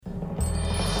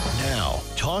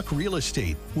Talk Real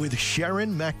Estate with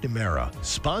Sharon McNamara,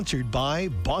 sponsored by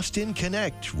Boston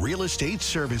Connect Real Estate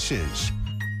Services.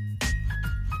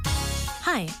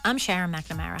 Hi, I'm Sharon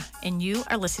McNamara, and you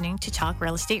are listening to Talk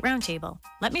Real Estate Roundtable.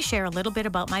 Let me share a little bit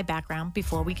about my background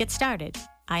before we get started.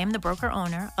 I am the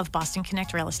broker-owner of Boston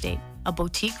Connect Real Estate, a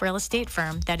boutique real estate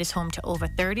firm that is home to over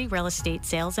 30 real estate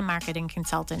sales and marketing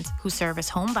consultants who service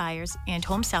home buyers and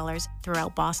home sellers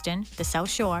throughout Boston, the South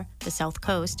Shore, the South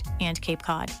Coast, and Cape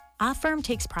Cod. Our firm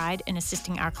takes pride in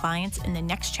assisting our clients in the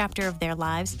next chapter of their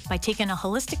lives by taking a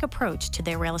holistic approach to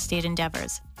their real estate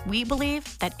endeavors. We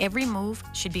believe that every move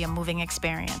should be a moving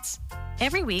experience.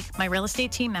 Every week, my real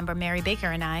estate team member, Mary Baker,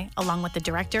 and I, along with the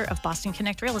director of Boston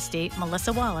Connect Real Estate,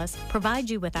 Melissa Wallace, provide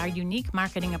you with our unique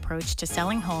marketing approach to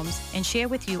selling homes and share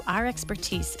with you our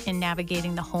expertise in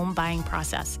navigating the home buying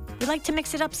process. We like to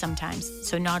mix it up sometimes,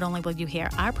 so not only will you hear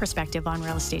our perspective on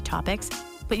real estate topics,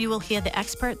 but you will hear the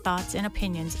expert thoughts and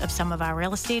opinions of some of our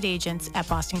real estate agents at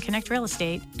Boston Connect Real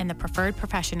Estate and the preferred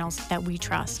professionals that we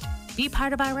trust. Be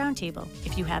part of our roundtable.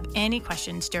 If you have any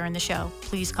questions during the show,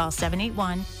 please call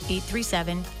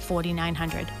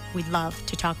 781-837-4900. We'd love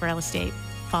to talk real estate.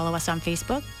 Follow us on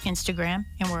Facebook, Instagram,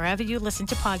 and wherever you listen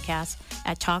to podcasts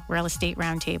at Talk Real Estate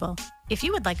Roundtable. If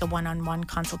you would like a one-on-one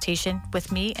consultation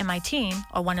with me and my team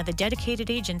or one of the dedicated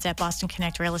agents at Boston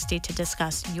Connect Real Estate to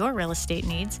discuss your real estate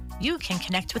needs, you can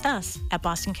connect with us at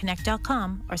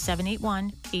bostonconnect.com or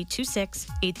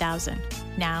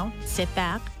 781-826-8000. Now, sit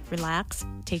back, relax,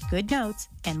 take good notes,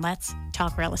 and let's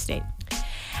talk real estate.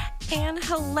 And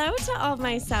hello to all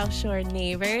my South Shore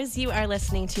neighbors. You are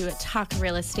listening to Talk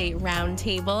Real Estate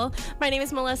Roundtable. My name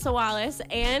is Melissa Wallace,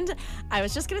 and I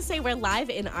was just going to say we're live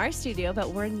in our studio, but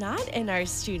we're not in our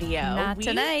studio. Not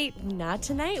tonight. Not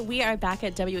tonight. We are back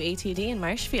at WATD in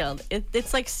Marshfield.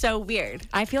 It's like so weird.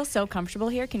 I feel so comfortable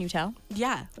here. Can you tell?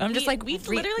 Yeah. I'm just like we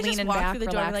literally just walked through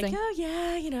the door and we're like, oh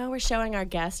yeah, we're showing our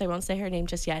guest. I won't say her name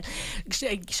just yet.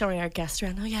 Showing our guest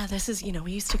around. Oh yeah, this is,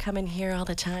 we used to come in here all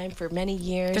the time for many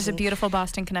years. There's a beautiful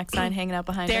Boston Connect sign hanging out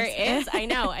behind us. There is. I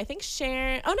know. I think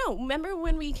Sharon. Oh no, remember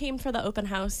when we came for the open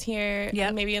house here? Yeah.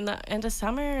 Maybe in the end of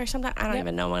summer or something. I don't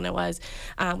even know when it was.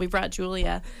 We brought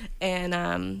Julia,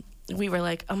 and we were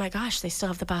like, oh my gosh, they still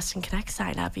have the Boston Connect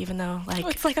sign up, even though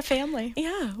it's like a family.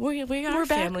 Yeah, we are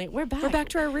family. We're back. We're back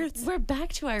to our roots. We're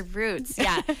back to our roots.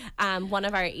 Yeah. One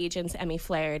of our agents, Emmy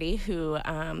Flaherty, who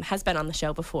has been on the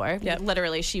show before. Yep.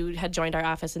 Literally, she had joined our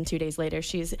office, and 2 days later,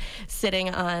 she's sitting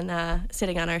on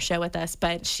our show with us.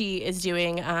 But she is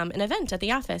doing an event at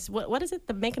the office. What is it?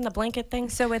 The making the blanket thing?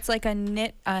 So it's like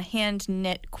a hand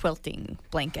knit quilting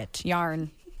blanket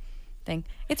yarn thing.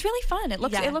 It's really fun. It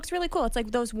looks really cool. It's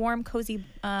like those warm, cozy.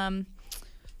 I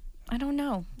don't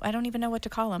know. I don't even know what to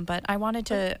call them, but I wanted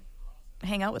to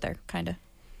hang out with her, kind of.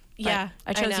 Yeah,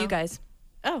 I chose you guys.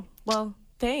 Oh well,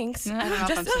 thanks.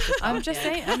 I'm just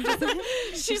saying.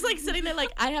 She's like sitting there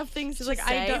like, I have things to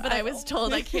say, but I was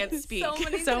told I can't speak.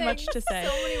 So much to say.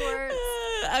 So many words.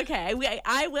 Okay,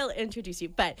 I will introduce you,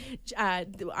 but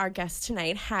our guest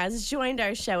tonight has joined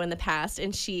our show in the past,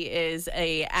 and she is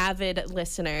a avid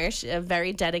listener, a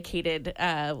very dedicated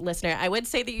listener. I would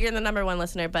say that you're the number one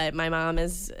listener, but my mom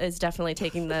is definitely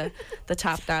taking the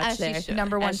top notch there.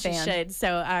 Number one as fan. She should.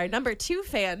 So our number 2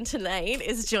 fan tonight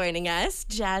is joining us,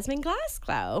 Jasmine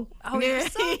Glasgow. Oh, you're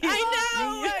so I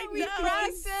know. We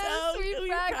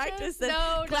practiced.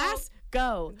 No.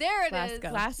 Go. There it Glasgow. is.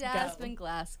 Glasgow. Jasmine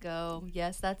Glasgow.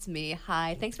 Yes, that's me.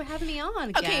 Hi. Thanks for having me on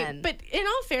again. Okay, but in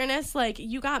all fairness,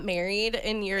 you got married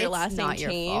and your last name not your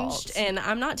changed, fault. and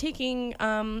I'm not taking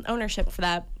ownership for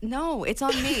that. No, it's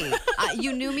on me.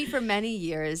 You knew me for many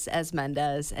years as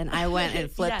Mendez, and I went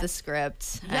and flipped Yes. the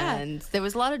script, Yeah. and there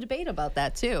was a lot of debate about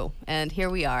that too. And here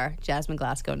we are, Jasmine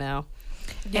Glasgow now.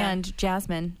 Yeah. And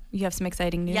Jasmine, you have some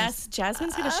exciting news. Yes,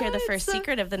 Jasmine's going to share the first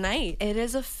secret of the night. It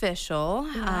is official.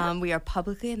 We are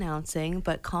publicly announcing,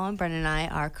 but Colin Brennan and I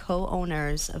are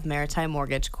co-owners of Maritime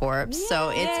Mortgage Corp.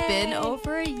 So it's been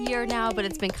over a year now, but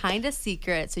it's been kind of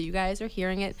secret. So you guys are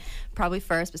hearing it probably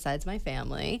first, besides my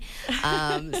family.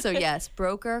 So yes,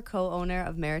 broker, co-owner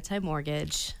of Maritime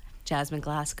Mortgage. Jasmine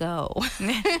Glasgow.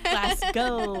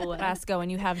 Glasgow,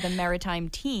 and you have the Maritime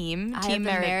team. Team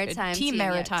Maritime. Team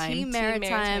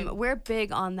Maritime. We're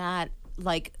big on that,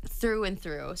 through and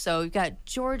through. So you've got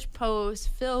George Post,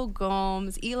 Phil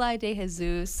Gomes, Eli De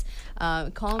Jesus,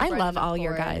 Colin I Brennan, love all of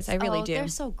your course. guys. I really do. They're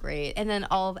so great. And then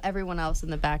everyone else in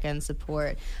the back end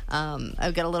support.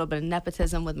 I've got a little bit of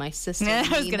nepotism with my sister. I was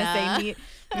going Nina. to say,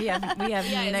 we have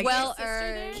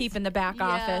Nina keeping the back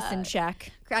office in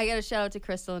check. I got a shout out to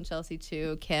Crystal and Chelsea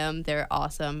too. Kim, they're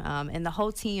awesome. And the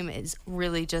whole team is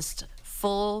really just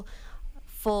full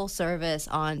full service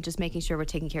on just making sure we're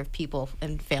taking care of people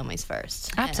and families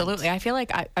first. Absolutely. I feel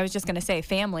like I was just going to say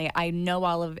family. I know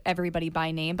all of everybody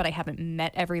by name, but I haven't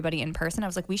met everybody in person. I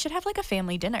was like, we should have like a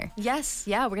family dinner. Yes.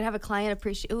 Yeah. We're going to have a client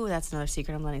appreciation. Ooh, that's another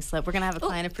secret I'm letting slip. We're going to have a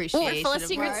client appreciation. We're full of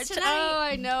secrets tonight. Oh,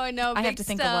 I know. I have to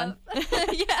think of one.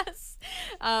 Yes.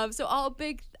 So all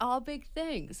big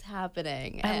things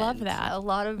happening. I love that. A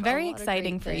lot of very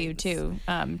exciting for you things.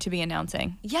 too, to be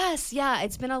announcing. Yes, yeah,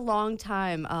 it's been a long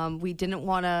time. We didn't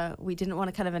want to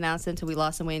kind of announce it until we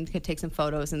lost some weight and could take some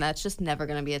photos, and that's just never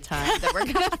going to be a time that we're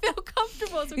going to feel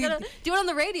comfortable. So we're going to do it on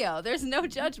the radio. There's no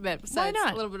judgment besides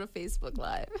not? a little bit of Facebook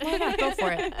Live. Why not? Go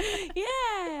for it.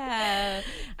 Yeah.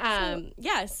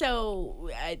 So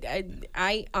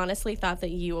I honestly thought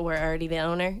that you were already the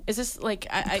owner. Is this like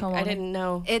I didn't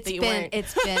know that you weren't.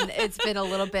 It's been a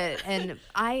little bit, and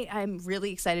I'm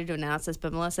really excited to announce this.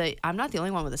 But Melissa, I'm not the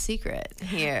only one with a secret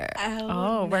here.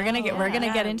 We're gonna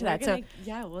get into that. So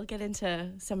we'll get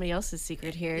into somebody else's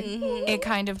secret here. it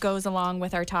kind of goes along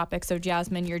with our topic. So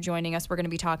Jasmine, you're joining us. We're going to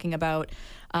be talking about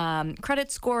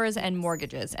credit scores and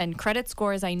mortgages. And credit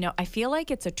scores, I feel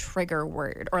like it's a trigger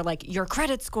word, or like your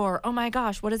credit score. Oh my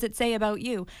gosh, what does it say about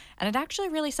you? And it actually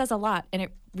really says a lot, and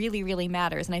it really, really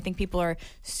matters. And I think people are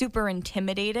super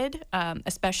intimidated,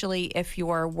 especially if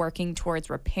you're working towards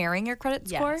repairing your credit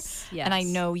score. Yes. And I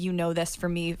know you know this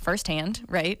from me firsthand,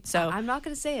 right? So I'm not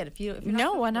going to say it if you're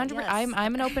no, not 100%. yes.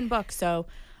 I'm an open book. So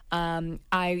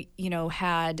I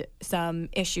had some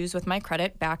issues with my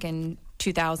credit back in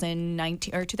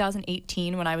 2019 or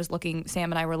 2018 when I was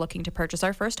Sam and I were looking to purchase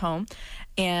our first home.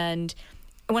 And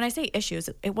when I say issues,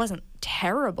 it wasn't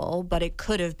terrible, but it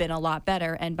could have been a lot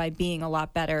better. And by being a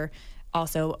lot better,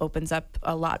 also opens up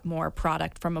a lot more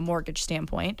product from a mortgage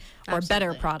standpoint, or Absolutely.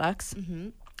 better products,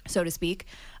 so to speak.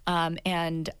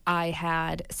 And I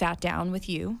had sat down with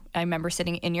you. I remember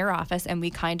sitting in your office, and we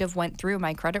kind of went through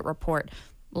my credit report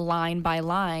line by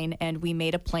line, and we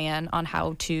made a plan on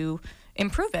how to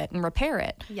improve it and repair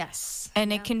it. Yes.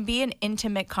 And it can be an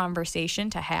intimate conversation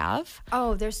to have.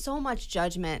 Oh, there's so much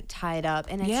judgment tied up,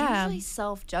 and it's usually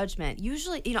self-judgment.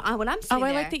 Usually, when I'm sitting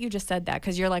I there, like that you just said that,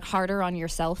 because you're like harder on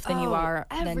yourself than you are.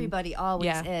 Everybody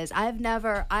always is. I've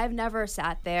never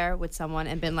sat there with someone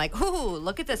and been like, "Ooh,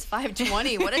 look at this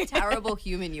 520. What a terrible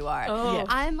human you are."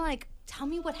 I'm like, tell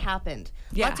me what happened.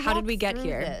 Yeah, Let's how did walk we get through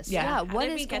here? this. Yeah. What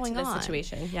did is we get going to this on?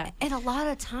 situation? Yeah. And a lot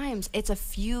of times it's a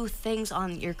few things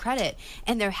on your credit,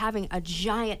 and they're having a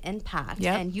giant impact.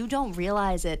 Yep. And you don't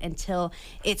realize it until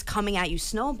it's coming at you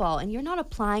snowball, and you're not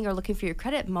applying or looking for your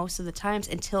credit most of the times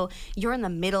until you're in the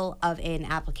middle of an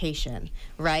application,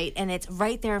 right? And it's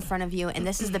right there in front of you, and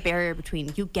this is the barrier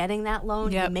between you getting that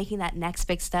loan, you making that next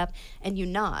big step, and you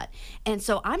not. And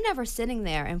so I'm never sitting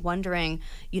there and wondering,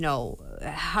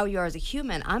 how you are as a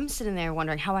human. I'm sitting there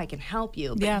wondering how I can help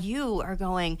you. But you are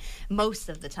going most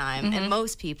of the time, and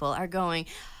most people are going,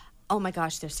 oh my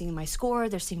gosh, they're seeing my score,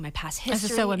 they're seeing my past history. This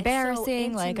is so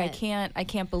embarrassing. So like I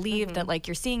can't believe that like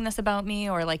you're seeing this about me,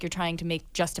 or like you're trying to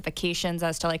make justifications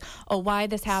as to like, oh, why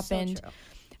this happened. So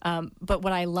true. But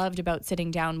what I loved about sitting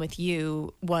down with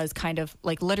you was kind of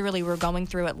like literally we're going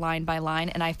through it line by line,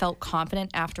 and I felt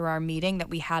confident after our meeting that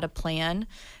we had a plan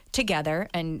together,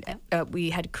 and we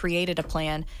had created a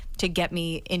plan to get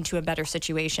me into a better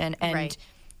situation. And right.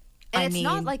 And it's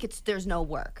not like there's no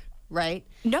work, right?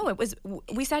 No,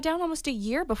 we sat down almost a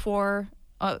year before.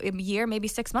 A year, maybe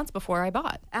 6 months before I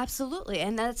bought. Absolutely,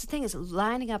 and that's the thing is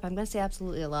lining up. I'm going to say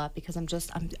absolutely a lot because I'm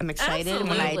excited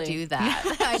when I do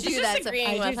that. I She's do just that.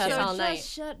 agreeing with us all night.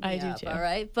 Shut me I do up, too. all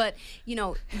right, but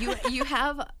you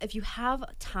have if you have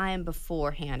time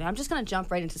beforehand. I'm just going to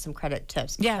jump right into some credit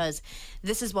tips because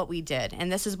this is what we did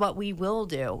and this is what we will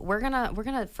do. We're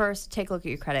gonna first take a look at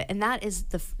your credit, and that is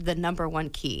the number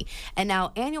one key. And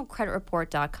now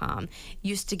annualcreditreport.com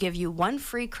used to give you one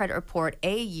free credit report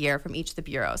a year from each of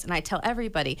the bureaus. And I tell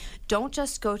everybody, don't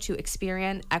just go to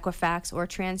Experian, Equifax, or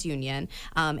TransUnion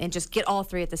and just get all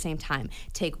three at the same time.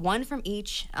 Take one from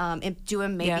each and do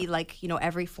them maybe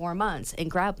every 4 months and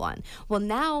grab one.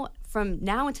 Well, from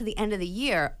now until the end of the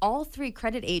year, all three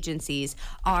credit agencies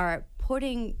are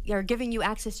giving you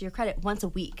access to your credit once a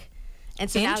week. And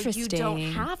so now you don't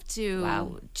have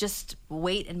to just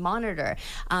wait and monitor.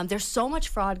 There's so much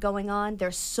fraud going on.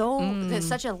 There's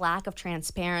such a lack of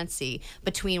transparency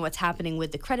between what's happening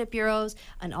with the credit bureaus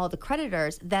and all the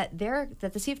creditors that the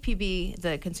CFPB,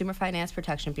 the Consumer Finance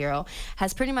Protection Bureau,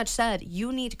 has pretty much said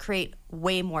you need to create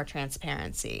way more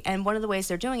transparency. And one of the ways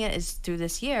they're doing it is through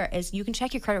this year is you can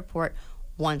check your credit report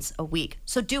once a week.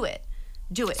 So do it.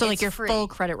 So like your full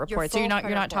credit report. So you're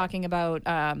not talking about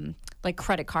like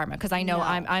Credit Karma, because I know No.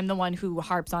 I'm the one who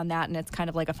harps on that, and it's kind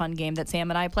of like a fun game that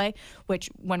Sam and I play, which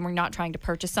when we're not trying to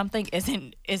purchase something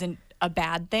isn't a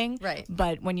bad thing. Right.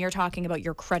 But when you're talking about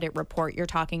your credit report, you're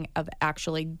talking of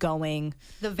actually going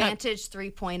The Vantage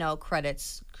 3.0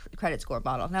 credit score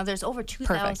model. Now, there's over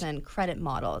 2,000 credit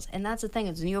models, and that's the thing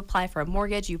is when you apply for a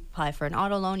mortgage, you apply for an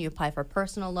auto loan, you apply for a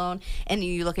personal loan, and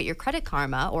you look at your Credit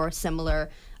Karma or a similar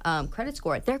credit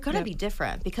score, they're going to be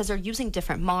different because they're using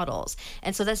different models.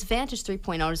 And so this Vantage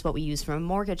 3.0 is what we use from a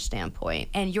mortgage standpoint.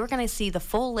 And you're going to see the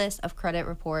full list of credit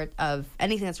report of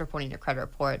anything that's reporting your credit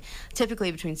report,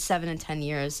 typically between 7 and 10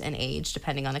 years in age,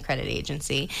 depending on the credit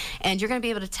agency. And you're going to be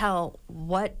able to tell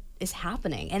what is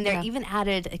happening. And they're even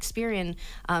added, Experian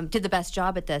did the best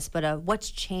job at this, but what's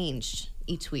changed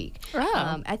each week.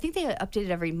 I think they update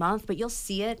it every month, but you'll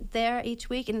see it there each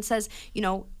week, and it says,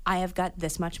 I have got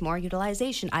this much more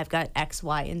utilization. I've got X,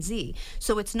 Y, and Z.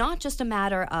 So it's not just a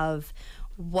matter of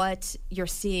what you're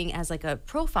seeing as like a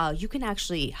profile. You can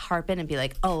actually harp in and be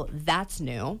like, oh, that's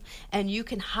new, and you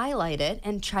can highlight it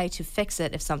and try to fix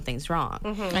it if something's wrong.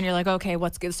 and you're like, okay,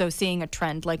 what's good? So seeing a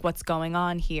trend, like what's going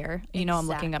on here? I'm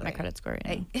looking at my Exactly. credit score right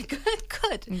now.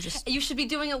 Good. You should be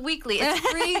doing it weekly. It's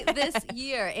free this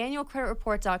year.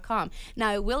 Annualcreditreport.com. Now,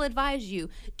 I will advise you: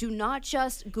 do not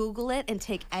just Google it and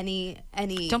take any.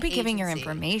 Don't be giving your agency.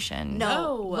 information.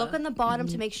 No. Look on the bottom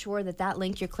to make sure that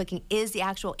link you're clicking is the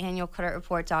actual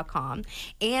annualcreditreport.com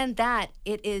and that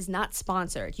it is not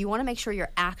sponsored. You want to make sure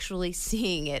you're actually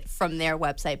seeing it from their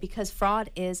website because fraud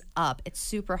is up. It's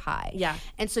super high. Yeah.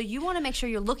 And so you want to make sure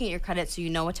you're looking at your credit so you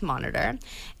know what to monitor.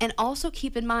 And also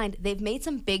keep in mind, they've made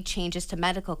some big changes to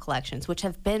medical collections, which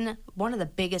have been one of the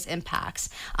biggest impacts.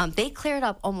 They cleared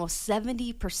up almost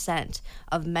 70%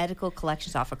 of medical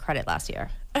collections off of credit last year.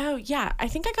 Oh, yeah. I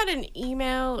think I got an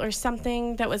email or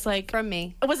something that was like... From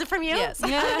me. Was it from you? Yes.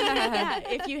 Yeah.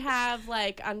 If you have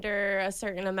like under a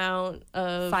certain amount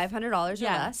of... $500 or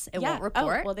less, it won't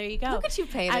report. Oh, well, there you go. Look at you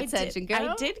paying attention, girl.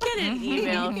 I did get an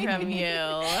email from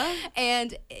you.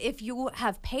 And if you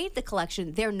have paid the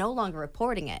collection, they're no longer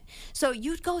reporting it. So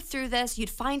you'd go through this, you'd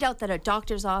find out that a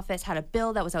doctor's office had a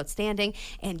bill that was outstanding,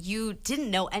 and you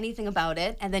didn't know anything about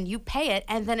it, and then you pay it,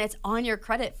 and then it's on your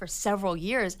credit for several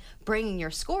years, bringing your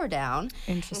score down.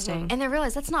 Interesting. And they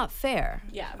realize that's not fair.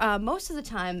 Yeah. Most of the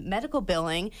time, medical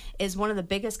billing is one of the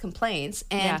biggest complaints.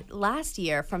 And last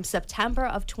year, from October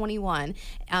of 21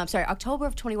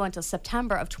 till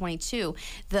September of 22,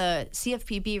 the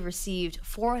CFPB received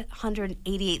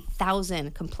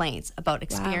 488,000 complaints about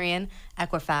Experian,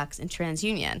 Equifax, and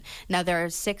TransUnion. Now, there are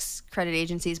 6 credit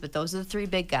agencies, but those are the 3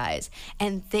 big guys.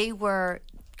 And they were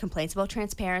complaints about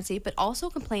transparency, but also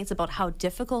complaints about how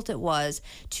difficult it was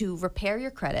to repair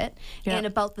your credit and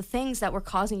about the things that were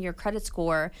causing your credit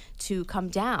score to come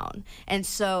down. And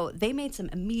so they made some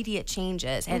immediate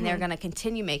changes, and they're going to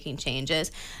continue making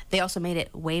changes. They also made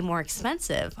it way more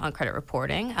expensive on credit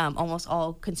reporting. Almost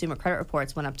all consumer credit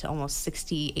reports went up to almost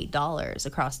 $68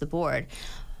 across the board.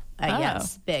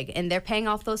 Yes, big. And they're paying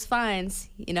off those fines,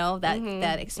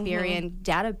 that Experian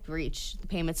data breach. The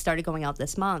payments started going out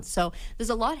this month. So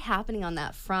there's a lot happening on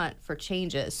that front for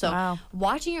changes. So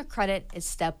watching your credit is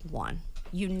step 1.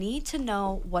 You need to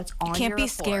know what's on your You can't be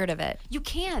report. scared of it. You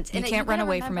can't. You can't run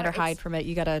away from it or hide from it.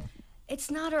 You got to... It's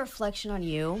not a reflection on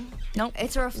you. Nope.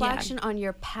 It's a reflection on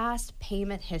your past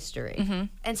payment history.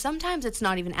 And sometimes it's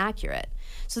not even accurate.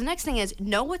 So the next thing is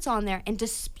know what's on there and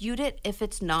dispute it if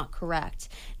it's not correct.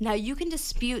 Now, you can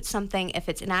dispute something if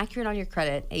it's inaccurate on your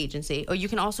credit agency, or you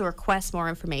can also request more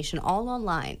information all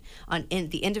online in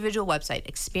the individual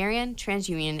website, Experian,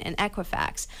 TransUnion, and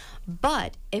Equifax.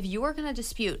 But if you are going to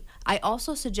dispute, I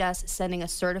also suggest sending a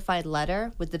certified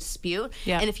letter with the dispute.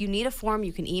 And if you need a form,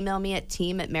 you can email me at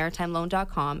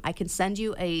team@maritimeloan.com. I can send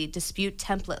you a dispute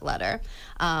template letter.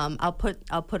 I'll put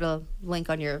a link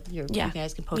on your you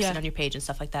guys can post it on your page and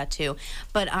stuff like that too.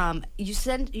 But you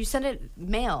send it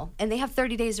mail, and they have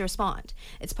 30 days to respond.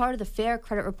 It's part of the Fair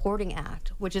Credit Reporting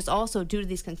Act, which is also due to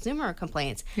these consumer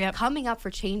complaints coming up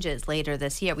for changes later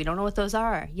this year. We don't know what those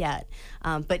are yet,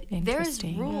 but there's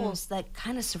rules that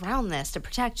kind of surround this to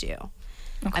protect you.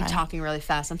 I'm talking really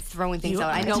fast. I'm throwing things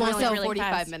out. I know we're only really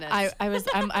 45 fast. minutes.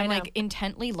 I'm like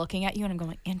intently looking at you, and I'm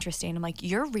going, interesting. I'm like,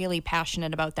 you're really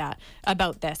passionate about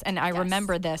this. And I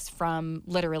remember this from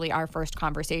literally our first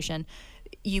conversation.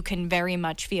 You can very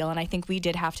much feel, and I think we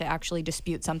did have to actually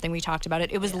dispute something. We talked about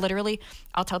it. It was literally,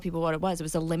 I'll tell people what it was. It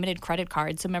was a limited credit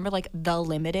card. So remember, like The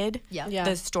Limited,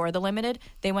 the store The Limited,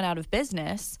 they went out of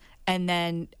business. And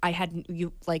then I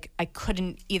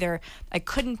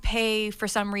couldn't pay for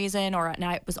some reason, and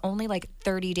it was only like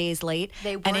 30 days late.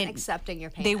 They weren't accepting your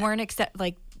payment.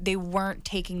 They weren't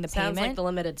taking the Sounds payment. like the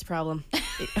Limited's problem.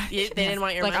 They didn't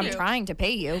want your like money. I'm trying to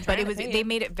pay you, but to pay you. they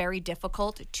made it very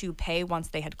difficult to pay once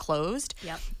they had closed.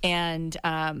 Yep. And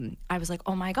I was like,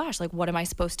 oh my gosh, like what am I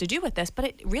supposed to do with this? But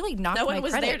it really knocked No my one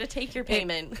was credit. there to take your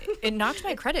payment. It knocked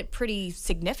my credit pretty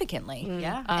significantly.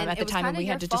 Yeah. At the time when we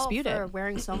had to dispute for it.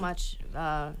 wearing so much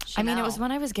I mean, it was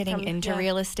when I was getting into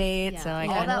real estate, so I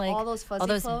All kind that- of like all those fuzzy all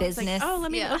those clothes, like, business. Oh,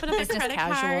 let me open up a business credit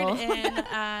casual.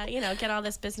 card and get all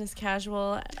this business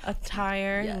casual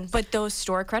attire. Yes. But those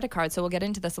store credit cards, so we'll get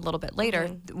into this a little bit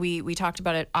later. We talked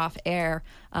about it off air.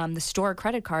 The store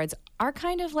credit cards are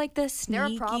kind of like the They're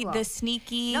a problem.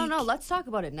 sneaky. No, let's talk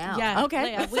about it now. Yeah.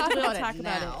 Okay. Yeah, Let's talk we'll about it talk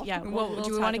about now. it. Yeah. Well, we'll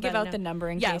do we talk want to give about out it the now. number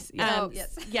in Yeah. case?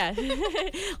 yes. Yeah.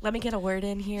 Let me get a word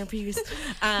in here, please.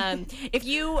 If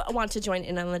you want to join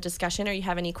in on the discussion or you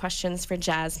have any questions for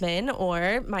Jasmine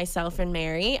or myself and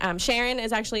Mary, Sharon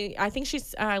is actually, I think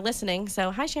she's listening.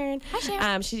 So hi, Sharon. Hi,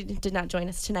 Sharon. She did not join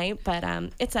us tonight, but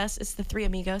it's us. It's the three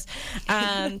amigos.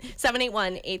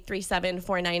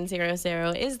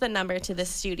 781-837-4900 is the number to the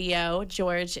studio.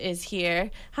 George is here.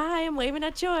 Hi, I'm waving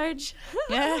at George.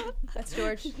 Yeah, that's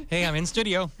George. Hey, I'm in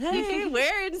studio. Hey,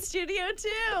 we're in studio too.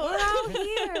 We're all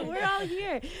here. We're all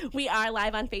here. We are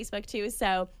live on Facebook too.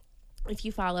 So if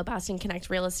you follow Boston Connect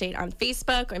Real Estate on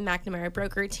Facebook or McNamara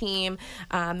Broker Team,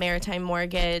 Maritime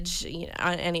Mortgage,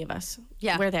 on any of us,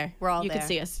 we're there. We're all you there. can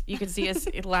see us. You can see us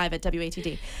live at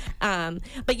WATD.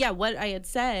 But yeah, what I had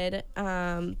said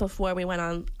before we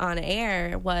went on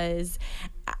air was.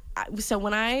 So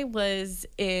when I was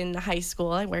in high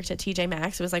school, I worked at TJ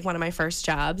Maxx. It was like one of my first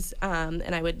jobs,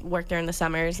 and I would work there in the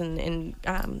summers and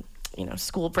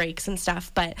school breaks and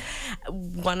stuff. But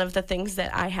one of the things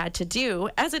that I had to do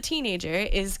as a teenager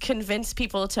is convince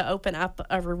people to open up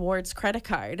a rewards credit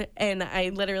card. And I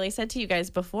literally said to you guys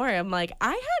before, I'm like,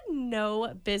 I had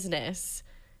no business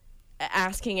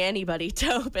asking anybody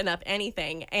to open up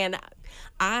anything. And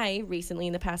I recently,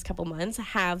 in the past couple months,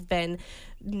 have been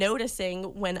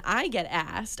noticing when I get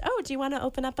asked, oh, do you want to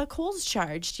open up a Kohl's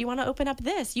charge? Do you want to open up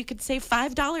this? You could save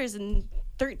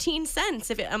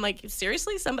 $5.13. I'm like,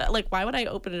 seriously? Somebody, like, why would I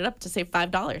open it up to save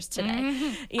 $5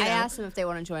 today? I ask them if they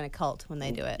want to join a cult when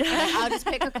they do it. I'll just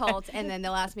pick a cult, and then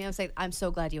they'll ask me. I'm like, I'm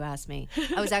so glad you asked me.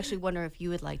 I was actually wondering if you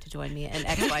would like to join me in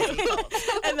XYZ cult.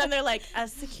 And then they're like,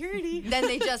 security. Then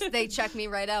they check me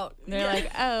right out. They're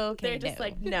like, oh, okay. They're just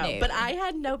like, no. But I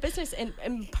had no business, and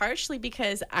partially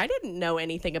because I didn't know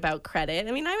anything about credit.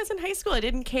 I mean, I was in high school. I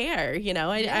didn't care.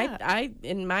 I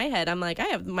in my head, I'm like, I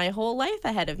have my whole life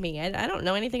ahead of me. I don't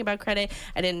know anything about credit.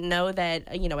 I didn't know that,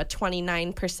 a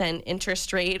 29%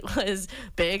 interest rate was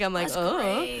big. I'm like,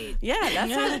 great. Yeah,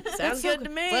 that sounds good to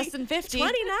me. Less than 50.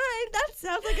 29, that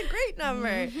sounds like a great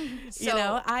number.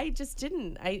 So- I just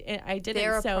didn't. I didn't.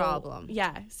 They're a So, problem.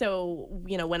 Yeah. So,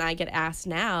 when I get asked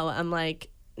now, I'm like,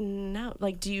 no,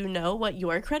 like, do you know what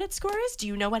your credit score is? Do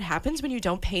you know what happens when you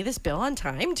don't pay this bill on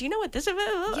time? Do you know what this is?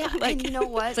 Yeah, and you know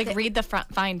what? It's like read the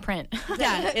fine print.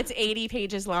 Yeah, it's 80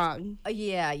 pages long.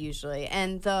 Yeah, usually.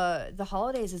 And the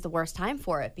holidays is the worst time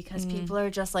for it because people are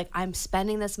just like, I'm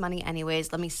spending this money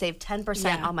anyways. Let me save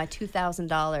 10% on my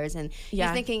 $2,000. And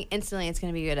you're thinking instantly it's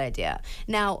going to be a good idea.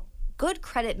 Now, good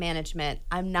credit management,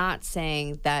 I'm not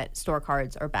saying that store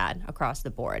cards are bad across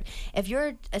the board. If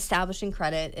you're establishing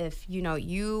credit, if you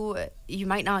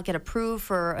might not get approved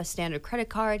for a standard credit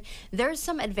card, there's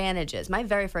some advantages. My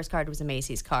very first card was a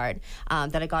Macy's card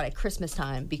that I got at Christmas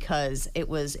time because it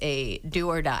was a do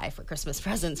or die for Christmas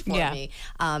presents for me.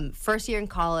 First year in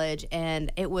college,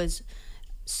 and I was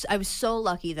so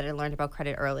lucky that I learned about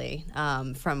credit early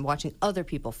from watching other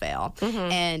people fail,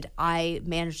 and I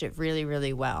managed it really,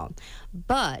 really well.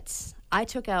 But I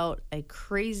took out a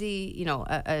crazy,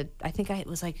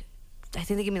 I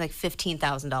think they gave me like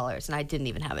 $15,000, and I didn't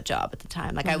even have a job at the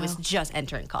time. Like I was just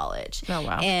entering college. Oh,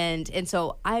 wow. And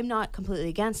so I'm not completely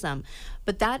against them,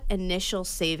 but that initial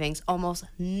savings almost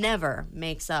never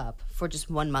makes up for just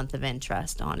 1 month of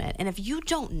interest on it. And if you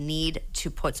don't need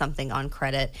to put something on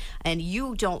credit and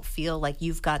you don't feel like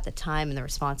you've got the time and the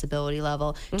responsibility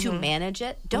level to manage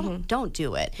it, don't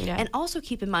do it. Yeah. And also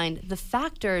keep in mind the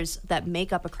factors that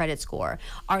make up a credit score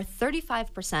are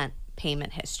 35%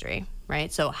 payment history,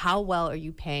 right? So how well are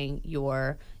you paying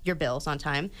your bills on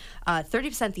time?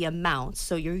 30% the amount,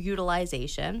 so your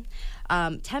utilization.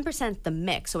 10% the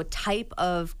mix, so a type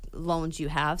of loans you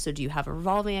have. So do you have a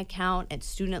revolving account and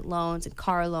student loans and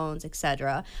car loans,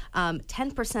 etc.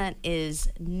 10% is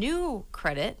new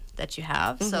credit that you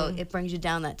have, so it brings you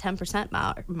down that 10%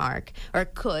 mark, or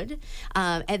it could.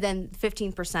 And then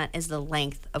 15% is the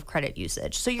length of credit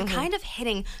usage. So you're kind of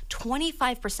hitting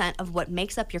 25% of what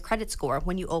makes up your credit score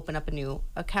when you open up a new new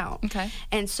account. Okay.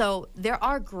 And so there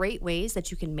are great ways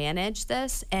that you can manage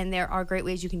this, and there are great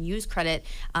ways you can use credit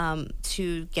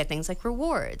to get things like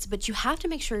rewards. But you have to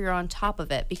make sure you're on top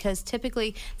of it, because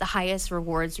typically the highest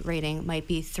rewards rating might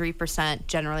be 3%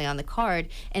 generally on the card,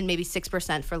 and maybe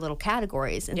 6% for little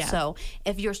categories. And so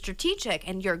if you're strategic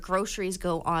and your groceries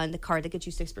go on the card that gets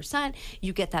you 6%,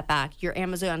 you get that back. Your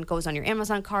Amazon goes on your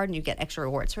Amazon card, and you get extra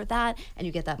rewards for that, and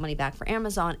you get that money back for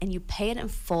Amazon, and you pay it in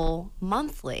full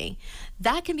monthly.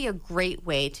 That can be a great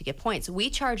way to get points. We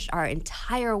charged our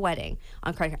entire wedding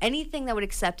on credit card, anything that would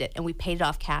accept it, and we paid it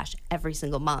off cash every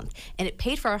single month, and it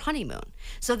paid for our honeymoon.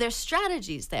 So there's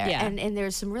strategies there, and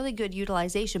there's some really good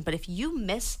utilization. But if you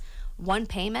miss one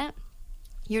payment,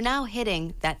 you're now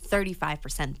hitting that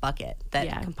 35% bucket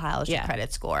that compiles your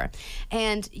credit score.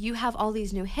 And you have all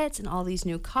these new hits and all these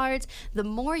new cards. The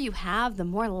more you have, the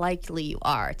more likely you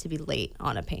are to be late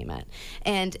on a payment.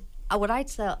 And what I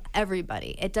tell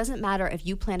everybody, it doesn't matter if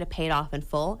you plan to pay it off in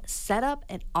full, set up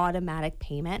an automatic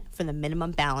payment for the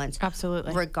minimum balance.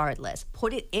 Absolutely. Regardless.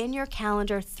 Put it in your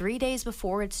calendar 3 days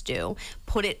before it's due.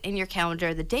 Put it in your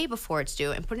calendar the day before it's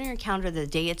due, and put it in your calendar the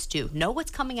day it's due. Know what's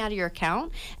coming out of your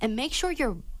account, and make sure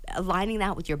you're aligning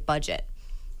that with your budget.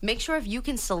 Make sure if you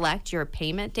can select your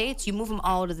payment dates, you move them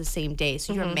all to the same day,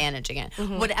 so you're managing it.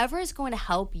 Whatever is going to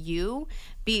help you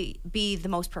be the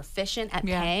most proficient at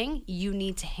paying, you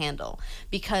need to handle,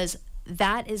 because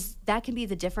that can be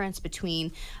the difference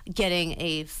between getting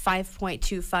a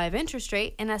 5.25 interest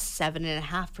rate and a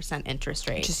 7.5% interest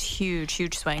rate. Which is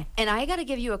huge swing. And I got to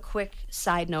give you a quick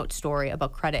side note story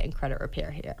about credit and credit repair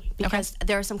here, because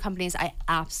there are some companies I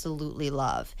absolutely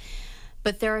love.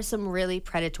 But there are some really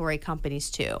predatory companies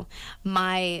too.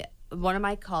 One of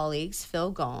my colleagues,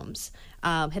 Phil Gomes,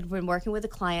 had been working with a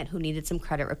client who needed some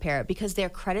credit repair because their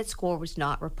credit score was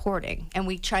not reporting. And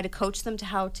we tried to coach them to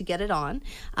how to get it on.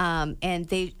 And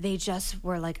they just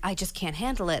were like, I just can't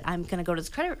handle it. I'm going to go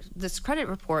to this credit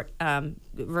report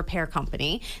repair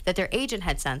company that their agent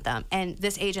had sent them. And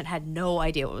this agent had no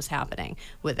idea what was happening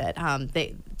with it.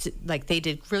 They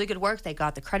did really good work. They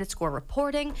got the credit score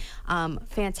reporting.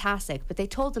 Fantastic. But they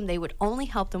told them they would only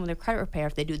help them with their credit repair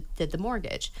if they did the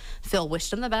mortgage. Phil wished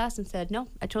them the best and said, no,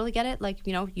 I totally get it.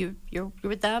 You're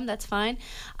with them. That's fine.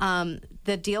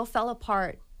 The deal fell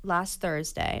apart last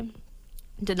Thursday.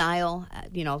 Denial,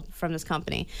 from this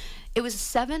company. It was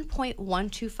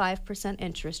 7.125%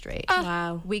 interest rate.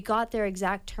 Wow. We got their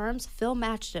exact terms. Phil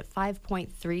matched at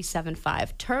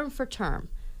 5.375, term for term.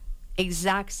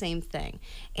 Exact same thing.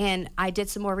 And I did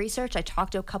some more research. I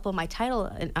talked to a couple of my title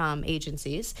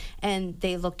agencies, and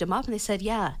they looked them up, and they said,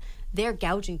 yeah, they're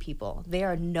gouging people. They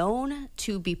are known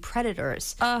to be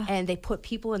predators, and they put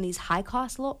people in these high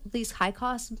cost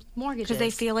mortgages because they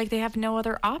feel like they have no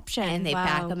other option, and they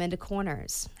back them into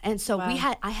corners. And so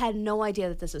I had no idea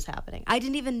that this was happening. I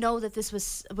didn't even know that this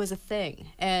was a thing,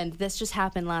 and this just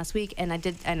happened last week. And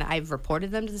I've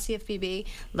reported them to the CFPB.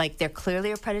 Like, they're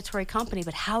clearly a predatory company,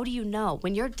 but how do you know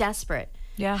when you're desperate?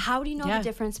 Yeah. How do you know the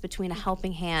difference between a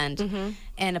helping hand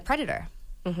and a predator?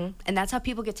 And that's how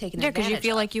people get taken advantage of. Yeah, because you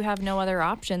feel like you have no other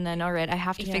option then, all right, I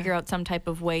have to figure out some type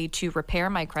of way to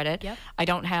repair my credit. Yep. I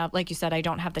don't have, like you said, I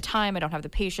don't have the time, I don't have the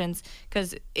patience,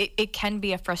 because it can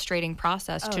be a frustrating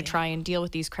process to try and deal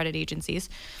with these credit agencies.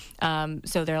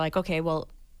 So they're like, okay, well,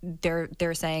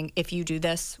 they're saying, if you do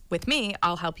this with me,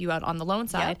 I'll help you out on the loan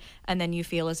side. And then you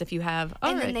feel as if you have,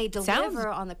 then they deliver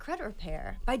on the credit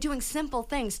repair by doing simple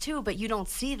things too, but you don't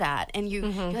see that. And you're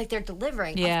like, they're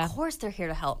delivering. Yeah. Of course they're here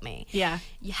to help me. Yeah.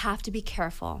 You have to be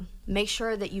careful. Make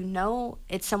sure that you know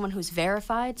it's someone who's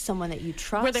verified, someone that you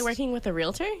trust. Were they working with a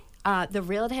realtor? The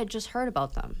realtor had just heard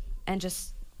about them and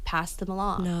just passed them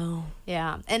along. No.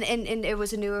 Yeah. And it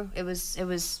was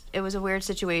a weird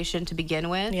situation to begin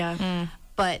with. Yeah.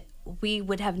 But we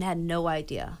would have had no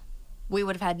idea. We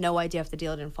would have had no idea if the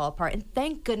deal didn't fall apart. And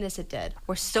thank goodness it did.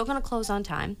 We're still going to close on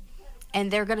time,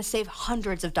 and they're going to save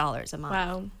hundreds of dollars a month.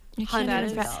 Wow.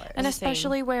 Hundreds of That is dollars. And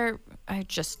especially where I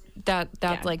just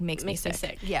that like makes me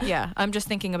sick. Yeah. I'm just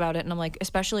thinking about it, and I'm like,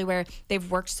 especially where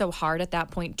they've worked so hard at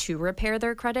that point to repair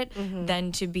their credit,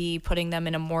 then to be putting them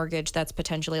in a mortgage that's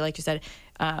potentially, like you said,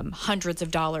 hundreds of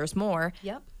dollars more.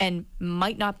 Yep. And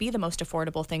might not be the most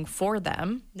affordable thing for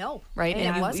them. No. Right.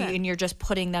 And it wasn't. And you're just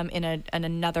putting them in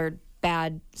another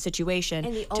bad situation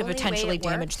And the to only potentially way it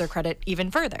damage works- their credit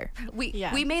even further.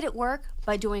 We made it work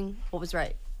by doing what was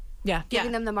right. Yeah.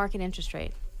 Giving them the market interest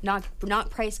rate, not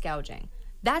price gouging.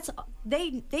 That's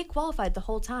they qualified the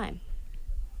whole time.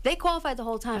 They qualified the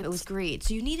whole time. It was greed.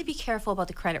 So you need to be careful about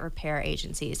the credit repair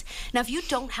agencies. Now, if you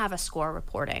don't have a score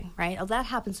reporting, right? That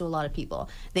happens to a lot of people.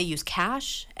 They use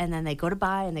cash and then they go to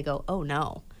buy and they go, oh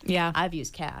no. Yeah. I've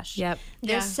used cash. Yep.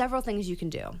 There's several things you can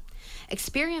do.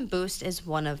 Experian Boost is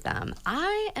one of them.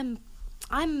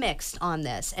 I'm mixed on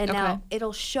this. And now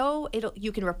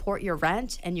you can report your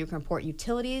rent and you can report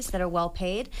utilities that are well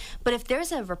paid. But if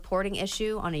there's a reporting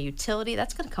issue on a utility,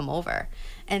 that's going to come over.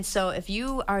 And so if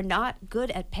you are not good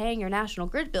at paying your National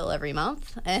Grid bill every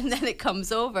month and then it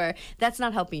comes over, that's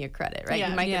not helping your credit, right?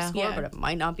 You might get a score, but it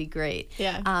might not be great.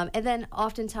 Yeah. And then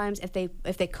oftentimes if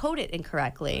they code it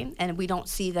incorrectly and we don't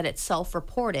see that it's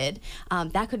self-reported,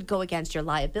 that could go against your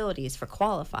liabilities for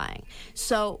qualifying.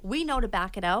 So we know to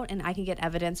back it out, and I can get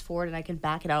evidence for it and I can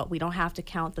back it out. We don't have to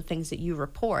count the things that you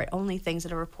report, only things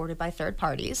that are reported by third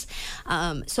parties.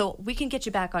 So we can get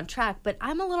you back on track, but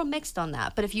I'm a little mixed on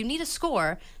that. But if you need a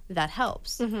score, that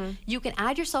helps. You can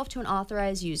add yourself to an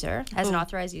authorized user as an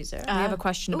authorized user. We have a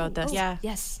question about this. Yeah.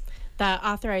 Yes. The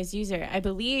authorized user. I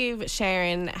believe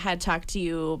Sharon had talked to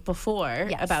you before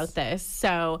about this.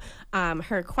 So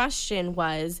her question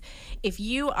was, if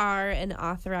you are an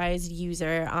authorized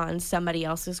user on somebody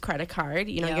else's credit card,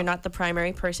 you're not the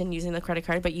primary person using the credit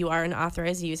card, but you are an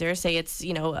authorized user, say it's,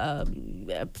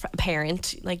 a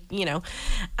parent,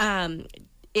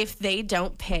 if they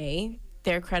don't pay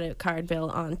their credit card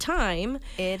bill on time,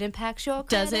 it impacts your credit.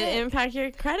 Does it impact your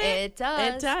credit? It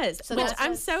does. It does. So Which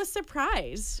I'm so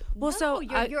surprised. Well,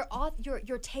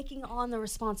 you're taking on the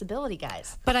responsibility,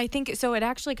 guys. But I think so. It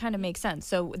actually kind of makes sense.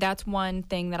 So that's one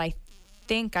thing that I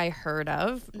think I heard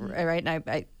of, right?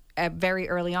 And I very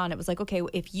early on, it was like, okay,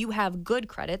 if you have good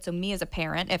credit, so me as a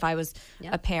parent, if I was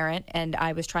a parent and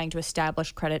I was trying to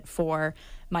establish credit for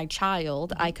my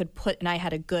child, I could and I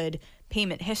had a good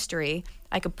payment history,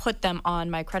 I could put them on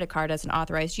my credit card as an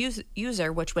authorized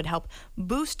user, which would help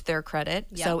boost their credit.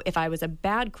 So if I was a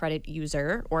bad credit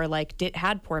user or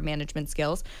had poor management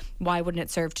skills, why wouldn't it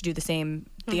serve to do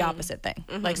the opposite thing?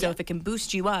 So if it can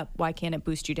boost you up, why can't it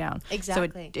boost you down?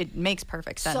 Exactly. So it makes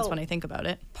perfect sense when I think about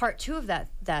it. Part 2 of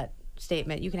that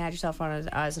statement, you can add yourself on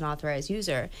as an authorized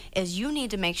user, is you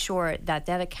need to make sure that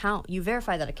account, you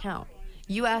verify that account.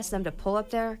 You ask them to pull up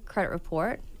their credit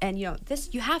report, and you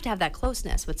have to have that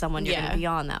closeness with someone you're going to be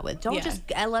on that with. Don't just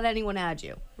let anyone add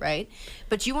you, right?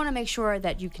 But you want to make sure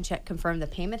that you can confirm the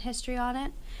payment history on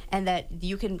it, and that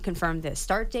you can confirm the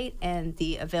start date and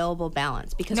the available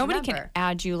balance. Because nobody can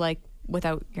add you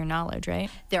without your knowledge, right?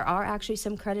 There are actually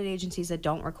some credit agencies that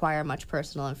don't require much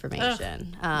personal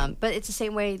information, but it's the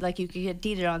same way you could get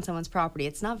deeded on someone's property.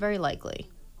 It's not very likely.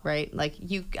 Right,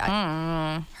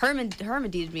 Herman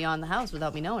deeded me on the house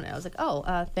without me knowing it. I was like,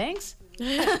 "Oh, thanks."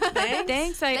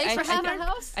 Thanks for having a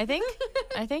house. I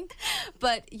think.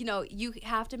 But you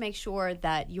have to make sure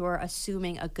that you're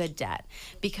assuming a good debt,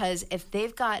 because if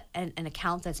they've got an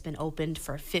account that's been opened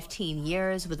for 15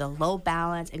 years with a low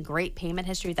balance and great payment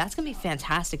history, that's going to be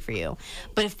fantastic for you.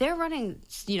 But if they're running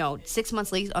 6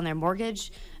 months late on their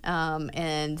mortgage,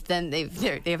 and then they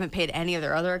haven't paid any of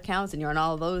their other accounts, and you're on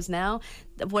all of those now,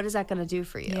 what is that going to do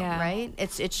for you, right?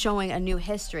 It's showing a new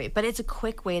history, but it's a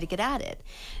quick way to get at it.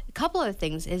 A couple other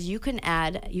things is you can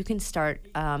start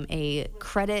a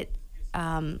credit,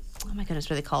 oh my goodness, what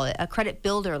do they call it? A credit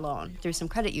builder loan through some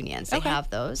credit unions. They have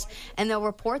those, and they'll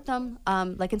report them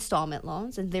like installment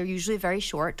loans, and they're usually very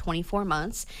short, 24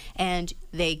 months, and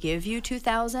they give you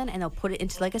 $2,000, and they'll put it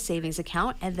into a savings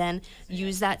account, and then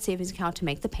use that savings account to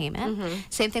make the payment.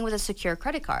 Same thing with a secure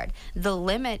credit card. The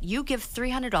limit, you give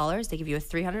 $300, they give you a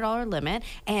 $300 limit,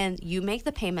 and you make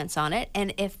the payments on it,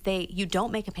 and if you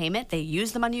don't make a payment, they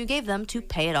use the money you gave them to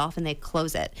pay it off, and they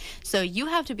close it. So you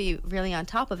have to be really on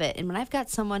top of it. And when I've got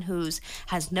someone who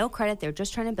has no credit, they're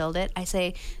just trying to build it, I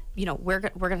say, we're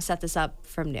going to set this up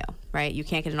from new, right? You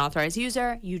can't get an authorized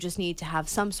user. You just need to have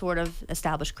some sort of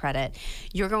established credit.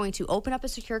 You're going to open up a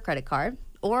secure credit card,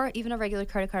 or even a regular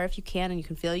credit card if you can, and you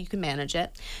can feel you can manage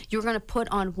it. You're going to put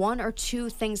on 1 or 2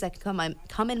 things that can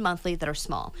come in monthly that are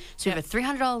small. So you have a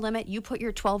 $300 limit. You put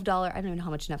your $12. I don't even know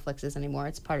how much Netflix is anymore.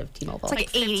 It's part of T-Mobile. It's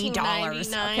like $80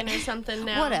 $15.99 or something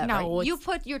now. Whatever. No, you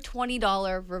put your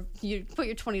 $20. You put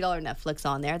your $20 Netflix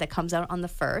on there that comes out on the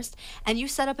 1st, and you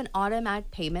set up an automatic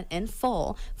payment in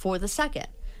full for the 2nd.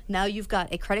 Now you've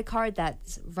got a credit card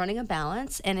that's running a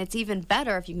balance, and it's even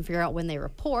better if you can figure out when they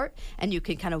report, and you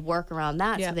can kind of work around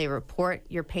that. So they report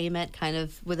your payment kind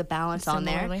of with a balance on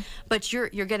there. But you're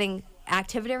getting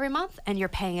activity every month, and you're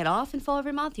paying it off in full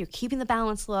every month. You're keeping the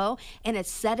balance low, and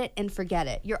it's set it and forget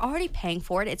it. You're already paying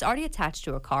for it. It's already attached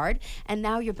to a card, and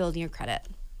now you're building your credit.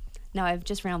 No, I've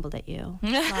just rambled at you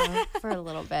for a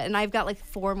little bit. And I've got like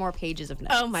 4 more pages of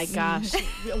notes. Oh my gosh.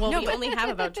 Well, we only have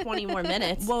about 20 more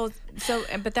minutes. Well,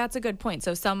 but that's a good point.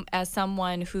 So as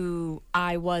someone who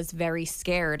I was very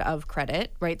scared of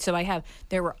credit, right? So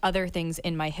there were other things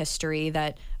in my history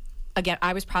that, again,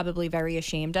 I was probably very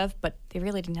ashamed of, but they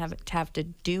really didn't have to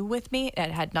do with me.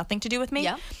 It had nothing to do with me.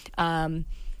 Yeah.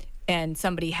 And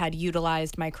somebody had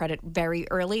utilized my credit very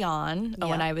early on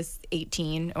when I was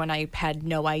 18, when I had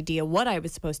no idea what I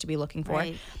was supposed to be looking for.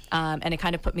 Right. And it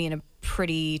kind of put me in a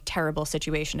pretty terrible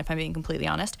situation, if I'm being completely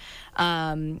honest.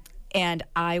 And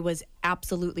I was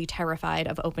absolutely terrified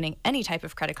of opening any type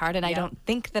of credit card. And I don't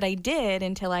think that I did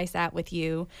until I sat with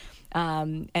you.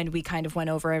 And we kind of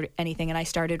went over anything. And I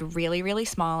started really, really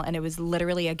small. And it was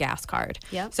literally a gas card.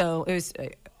 Yeah. So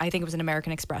I think it was an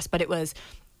American Express, but it was...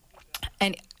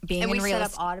 And being we in real set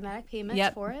up automatic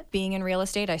payments for it. Being in real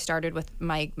estate, I started with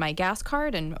my gas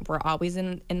card, and we're always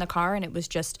in the car, and it was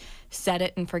just set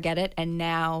it and forget it. And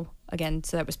now, again,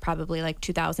 so that was probably like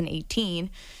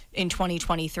 2018. In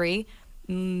 2023,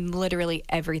 literally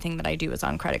everything that I do is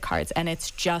on credit cards, and it's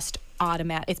just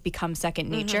automatic. It's become second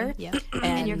nature. Yeah.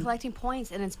 And you're collecting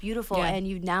points, and it's beautiful, and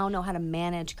you now know how to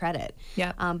manage credit.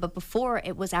 Yeah. But before,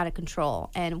 it was out of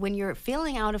control. And when you're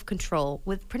feeling out of control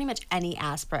with pretty much any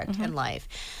aspect in life,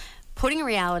 putting a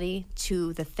reality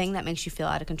to the thing that makes you feel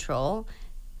out of control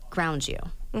grounds you.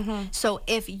 So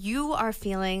if you are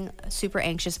feeling super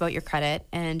anxious about your credit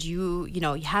and you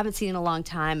haven't seen it in a long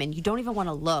time and you don't even want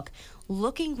to look,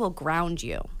 looking will ground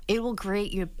you. It will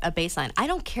create you a baseline. I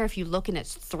don't care if you look and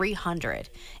it's 300.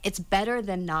 It's better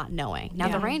than not knowing. Now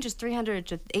the range is 300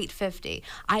 to 850.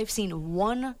 I've seen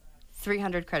one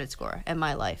 300 credit score in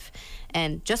my life,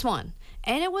 and just one.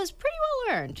 And it was pretty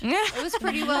well earned. It was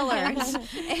pretty well earned.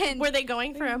 And were they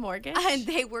going for a mortgage? And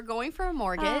they were going for a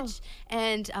mortgage.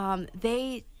 And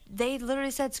they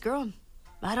literally said, screw them.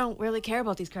 I don't really care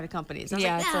about these credit companies. It's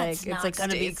like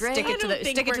gonna be great. Stick it to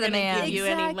the man. Give you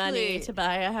any money to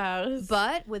buy a house.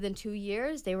 But within 2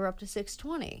 years, they were up to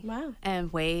 620. Wow.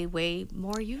 And way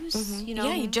more use. You know.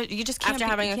 Yeah, you just can't After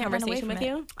having a can't run away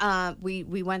conversation from with you.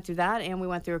 We went through that, and we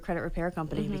went through a credit repair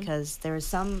company because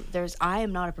I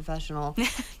am not a professional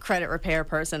credit repair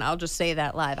person. I'll just say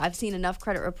that live. I've seen enough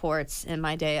credit reports in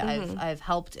my day. I've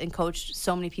helped and coached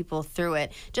so many people through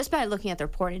it just by looking at the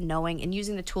report and knowing and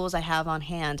using the tools I have on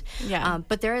hand. Yeah.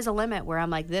 But there is a limit where I'm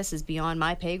like, this is beyond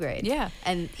my pay grade. Yeah.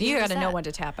 And you got to know when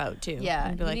to tap out too. Yeah.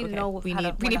 And be like, you need okay, to know we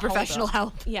when need to professional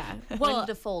hold them. help. Yeah. When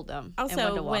to fold them.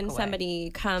 Also, when away.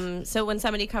 somebody comes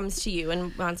to you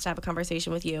and wants to have a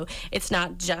conversation with you, it's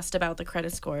not just about the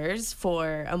credit scores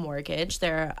for a mortgage.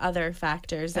 There are other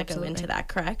factors that go into that,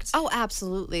 correct? Oh,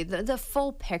 absolutely. The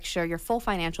full picture, your full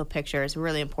financial picture is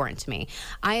really important to me.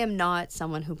 I am not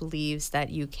someone who believes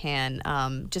that you can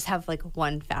just have like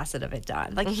one facet of it done.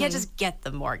 Like you can't just get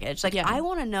the mortgage. Like I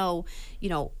want to know,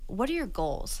 what are your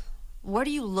goals? What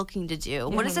are you looking to do?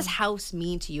 What does this house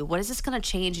mean to you? What is this going to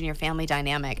change in your family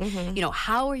dynamic?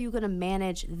 How are you going to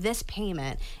manage this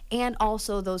payment and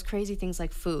also those crazy things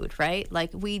like food, right?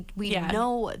 Like we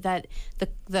know that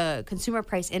the consumer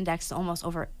price index is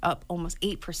up almost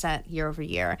 8% year over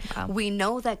year. Wow. We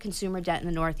know that consumer debt in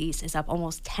the Northeast is up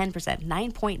almost 10%,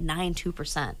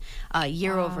 9.92%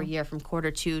 year over year from quarter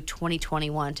 2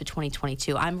 2021 to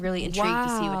 2022. I'm really intrigued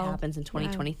to see what happens in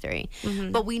 2023.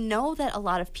 But we know that a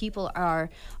lot of people are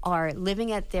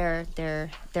living at their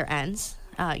ends.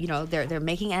 They're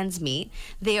making ends meet.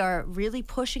 They are really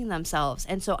pushing themselves.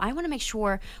 And so I want to make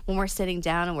sure when we're sitting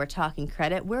down and we're talking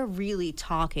credit, we're really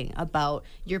talking about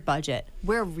your budget.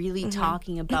 We're really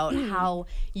talking about how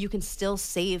you can still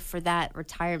save for that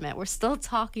retirement. We're still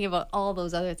talking about all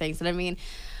those other things. And I mean,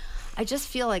 I just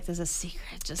feel like there's a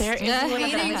secret just waiting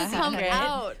to come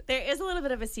out. There is a little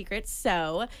bit of a secret.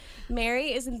 So,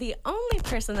 Mary isn't the only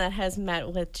person that has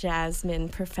met with Jasmine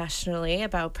professionally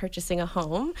about purchasing a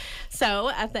home. So,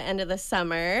 at the end of the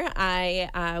summer,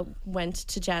 I went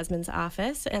to Jasmine's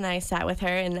office and I sat with her.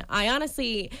 And I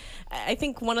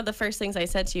think one of the first things I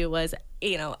said to you was,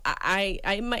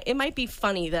 it might be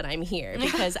funny that I'm here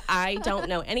because I don't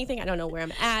know anything. I don't know where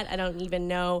I'm at. I don't even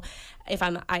know if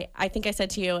I think I said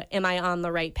to you, am I on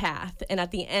the right path? And at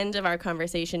the end of our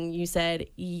conversation, you said,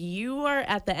 you are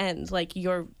at the end. Like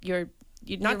you're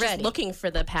not just ready. Looking for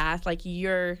the path. Like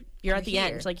you're at the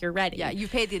end. Like you're ready. Yeah, you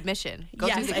paid the admission. Go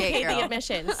yes, through the I gate, paid girl. the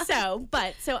admission. So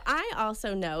I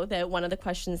also know that one of the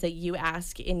questions that you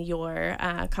ask in your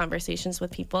conversations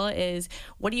with people is,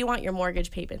 what do you want your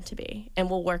mortgage payment to be? And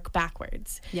we'll work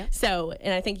backwards. Yeah. So,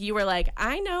 and I think you were like,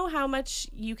 I know how much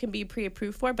you can be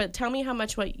pre-approved for, but tell me how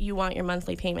much what you want your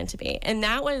monthly payment to be. And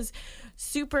that was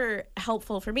super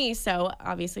helpful for me. So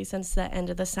obviously since the end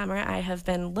of the summer, I have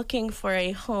been looking for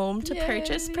a home to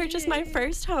purchase my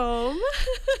first home.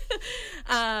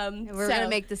 We're gonna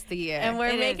make this the year, and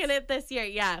we're making it this year.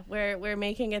 Yeah, we're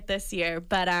making it this year.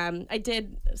 But I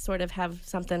did sort of have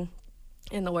something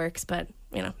in the works, but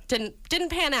didn't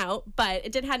pan out.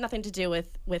 But it had nothing to do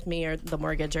with me or the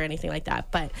mortgage or anything like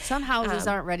that. But some houses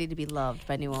aren't ready to be loved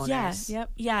by new owners.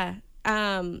 Yeah.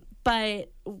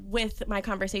 But with my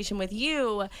conversation with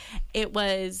you, it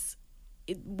was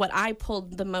what I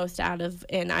pulled the most out of,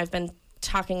 and I've been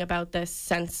talking about this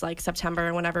since like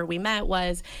September, whenever we met,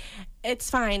 was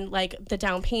it's fine. Like the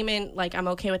down payment, like I'm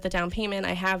okay with the down payment.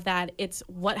 I have that. It's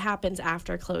what happens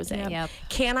after closing. Yep.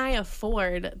 Can I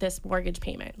afford this mortgage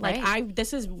payment? Like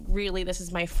this is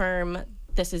my firm.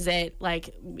 This is it.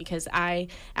 Like, because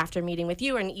after meeting with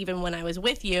you, and even when I was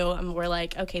with you, we're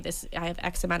like, okay, I have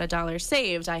X amount of dollars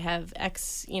saved. I have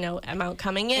X, amount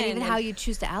coming in. And even how you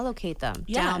choose to allocate them.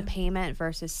 Yeah. Down payment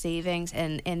versus savings.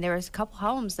 And there was a couple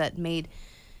homes that made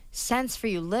sense for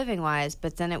you living wise,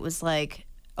 but then it was like,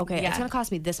 okay, it's going to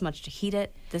cost me this much to heat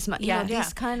it, this much.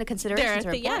 These kind of considerations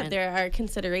are important. There are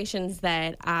considerations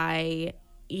that I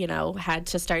had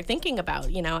to start thinking about.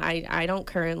 I don't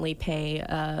currently pay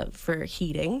for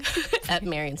heating at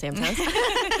Mary and Sam's house.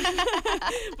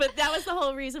 But that was the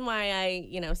whole reason why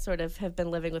I, sort of have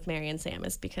been living with Mary and Sam,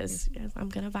 is because I'm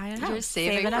going to buy a house. You're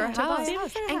saving for a house.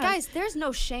 And guys, there's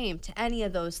no shame to any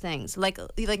of those things. Like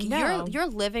No. you're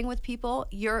living with people.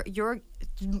 We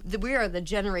are the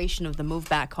generation of the move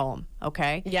back home,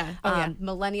 okay? Yeah.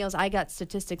 Millennials, I got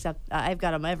statistics up. I've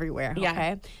got them everywhere, Yeah.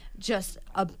 okay? Just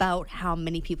about how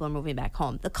many people are moving back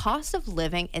home. The cost of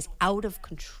living is out of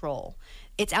control.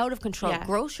 It's out of control. Yeah.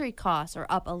 Grocery costs are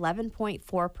up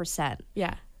 11.4%.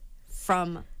 Yeah.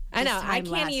 From I know. this I time can't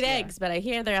last eat year. eggs, but I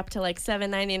hear they're up to like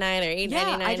 $7.99 or $8.99.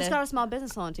 Yeah, I just got a small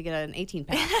business loan to get an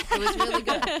 18-pack. It was really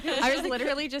good. I was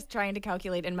literally just trying to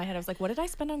calculate in my head. I was like, what did I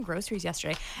spend on groceries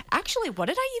yesterday? Actually, what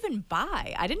did I even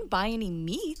buy? I didn't buy any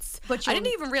meats. But I didn't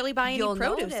even really buy any You'll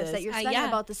produce. notice that you're spending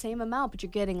about the same amount, but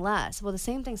you're getting less. Well, the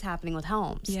same thing's happening with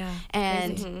homes. Yeah.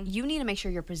 And you need to make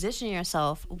sure you're positioning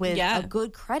yourself with a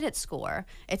good credit score.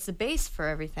 It's the base for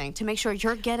everything, to make sure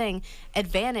you're getting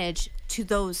advantage to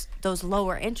those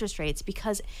lower interest rates,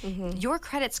 because your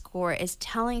credit score is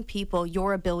telling people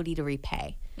your ability to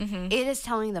repay. It is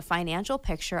telling the financial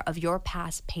picture of your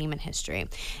past payment history.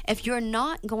 If you're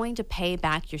not going to pay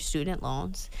back your student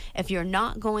loans, if you're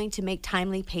not going to make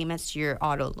timely payments to your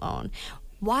auto loan,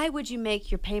 why would you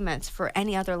make your payments for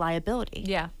any other liability?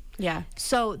 Yeah. Yeah.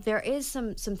 So there is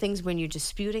some things when you're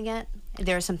disputing it.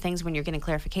 There are some things when you're getting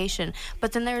clarification.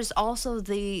 But then there's also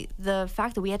the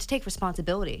fact that we had to take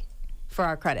responsibility for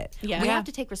our credit. Yeah. We have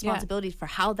to take responsibility for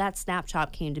how that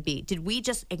snapshot came to be. Did we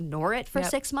just ignore it for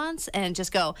 6 months and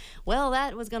just go, well,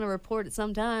 that was going to report at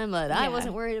some time, but I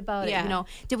wasn't worried about it.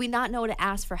 Did we not know to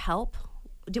ask for help?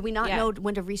 Did we not know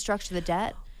when to restructure the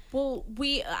debt? Well,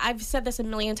 I've said this a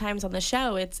million times on the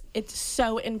show. It's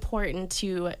so important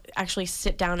to actually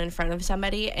sit down in front of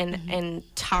somebody and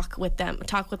talk with them,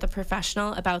 talk with a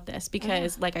professional about this,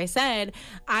 because like I said,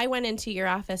 I went into your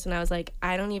office and I was like,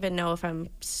 I don't even know if I'm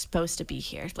supposed to be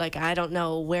here. Like, I don't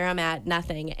know where I'm at,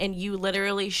 nothing. And you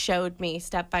literally showed me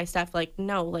step by step, like,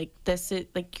 no, like this is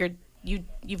like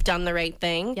you've done the right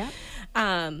thing. Yeah.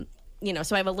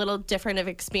 So I have a little different of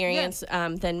experience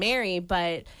than Mary,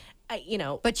 but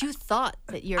But you thought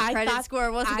that your credit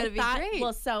score wasn't going to be great.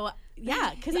 Well, so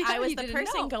because I was the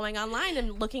person going online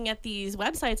and looking at these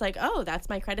websites like, oh, that's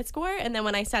my credit score. And then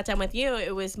when I sat down with you,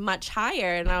 it was much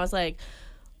higher. And I was like,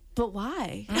 but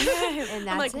why? And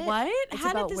I'm like, it. what? It's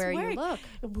How about did this where work? you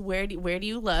look. Where do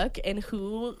you look, and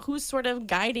who's sort of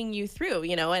guiding you through?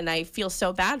 And I feel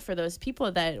so bad for those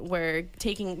people that were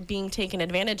being taken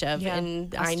advantage of. Yeah,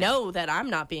 and I know that I'm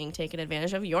not being taken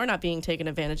advantage of. You're not being taken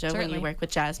advantage of when you work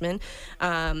with Jasmine.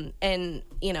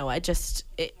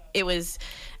 It was.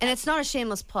 And it's not a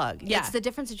shameless plug. Yeah. It's the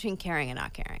difference between caring and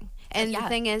not caring. And the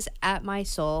thing is, at my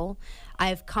soul,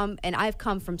 I've come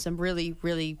from some really,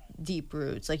 really deep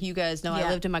roots. Like, you guys know, I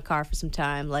lived in my car for some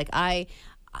time. Like,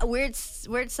 where it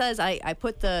says I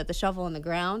put the shovel in the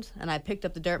ground and I picked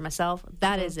up the dirt myself,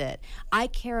 that is it. I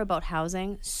care about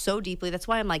housing so deeply. That's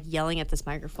why I'm like yelling at this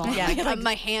microphone. Yeah,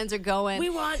 my hands are going. We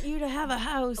want you to have a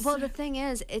house. Well, the thing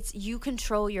is, it's you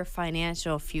control your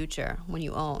financial future when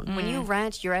you own. When you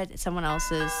rent, you're at someone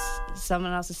else's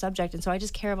subject. And so I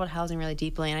just care about housing really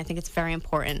deeply, and I think it's very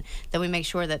important that we make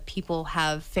sure that people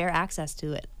have fair access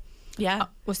to it. Yeah.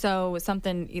 Well, so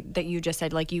something that you just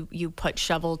said, like you put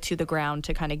shovel to the ground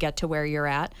to kind of get to where you're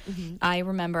at. I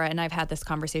remember, and I've had this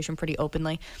conversation pretty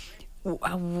openly,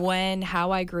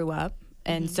 how I grew up,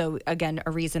 And so again,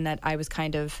 a reason that I was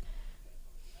kind of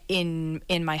in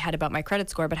my head about my credit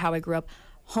score, but how I grew up,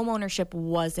 homeownership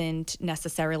wasn't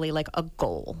necessarily like a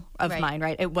goal of mine,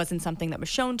 right? It wasn't something that was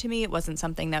shown to me. It wasn't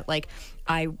something that like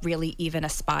I really even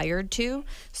aspired to.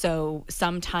 So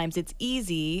sometimes it's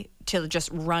easy to just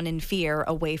run in fear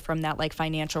away from that like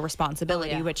financial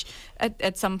responsibility, which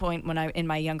at some point when I in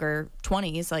my younger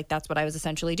 20s, like that's what I was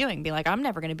essentially doing. Be like, I'm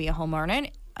never going to be a homeowner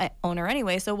owner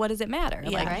anyway, so what does it matter?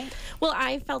 Yeah. Like, well,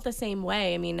 I felt the same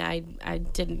way. I mean, I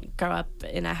didn't grow up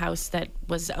in a house that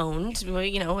was owned.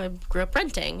 You know, I grew up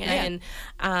renting, and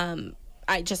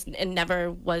it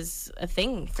never was a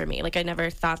thing for me. Like, I never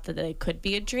thought that it could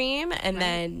be a dream. And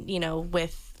then, you know,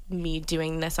 with me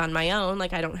doing this on my own,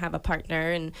 like I don't have a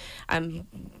partner, and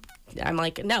I'm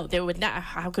like, no, there would not.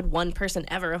 How could one person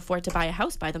ever afford to buy a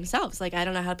house by themselves? Like, I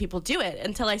don't know how people do it.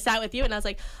 Until I sat with you and I was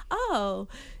like, oh,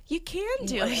 you can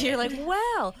do it. You're like,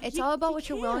 well, it's all about what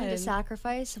you're willing to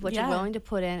sacrifice, what you're willing to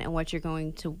put in, and what you're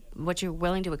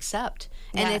willing to accept.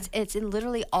 And it's in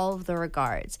literally all of the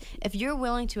regards. If you're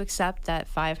willing to accept that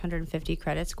 550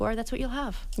 credit score, that's what you'll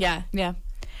have. Yeah.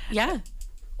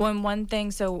 One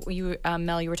thing, so you,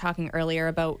 Mel, you were talking earlier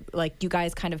about like you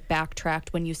guys kind of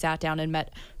backtracked when you sat down and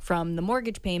met from the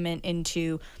mortgage payment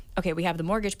into, okay, we have the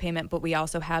mortgage payment, but we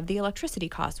also have the electricity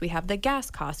costs, we have the gas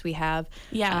costs, we have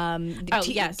so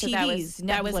TVs.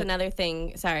 That was another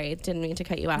thing. Sorry, I didn't mean to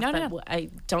cut you off, but I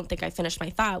don't think I finished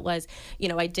my thought. Was, you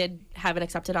know, I did have an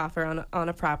accepted offer on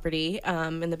a property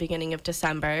in the beginning of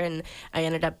December, and I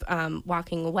ended up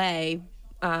walking away.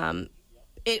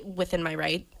 It within my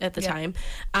right at the time,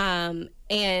 and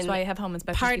that's why you have home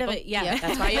inspections. Part of it,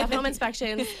 that's why you have home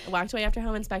inspections. Walked away after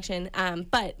home inspection,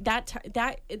 but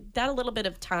that a little bit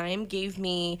of time gave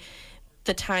me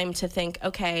the time to think.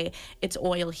 Okay, it's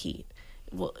oil heat.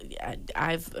 Well,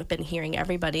 I've been hearing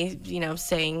everybody, you know,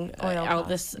 saying all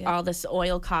this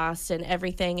oil costs and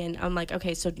everything, and I'm like,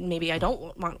 okay, so maybe I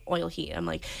don't want oil heat. I'm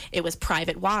like, it was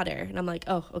private water, and I'm like,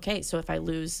 oh, okay, so if I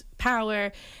lose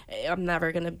power, I'm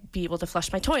never gonna be able to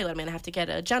flush my toilet. I'm gonna have to get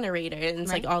a generator, and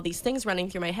it's like all these things running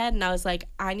through my head, and I was like,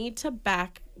 I need to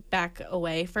back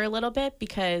away for a little bit,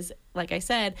 because, like I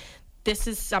said, this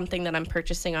is something that I'm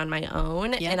purchasing on my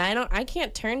own, and I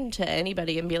can't turn to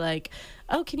anybody and be like,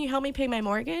 oh, can you help me pay my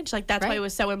mortgage? Like, that's why it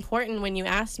was so important when you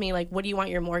asked me, like, what do you want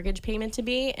your mortgage payment to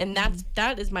be? And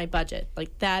that is my budget.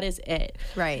 Like, that is it.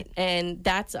 Right. And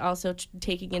that's also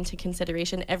taking into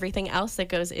consideration everything else that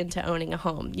goes into owning a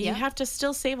home. You have to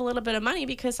still save a little bit of money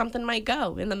because something might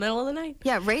go in the middle of the night.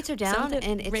 Yeah, rates are down,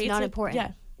 and it's not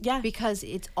important. Yeah. Because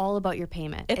it's all about your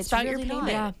payment. It's about really your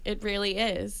payment. Not. It really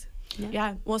is.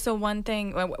 Yeah. Well, so one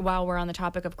thing while we're on the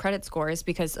topic of credit scores,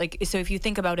 because like, so if you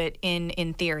think about it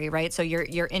in theory, right? So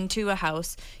you're into a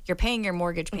house, you're paying your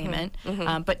mortgage payment,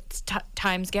 but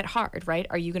times get hard, right?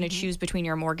 Are you going to choose between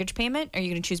your mortgage payment? Or are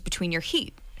you going to choose between your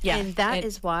heat? Yeah. And that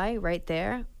is why right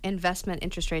there, investment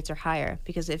interest rates are higher,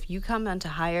 because if you come into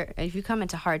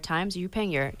hard times, you're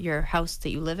paying your house that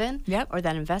you live in or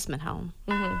that investment home.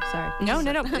 Sorry. No.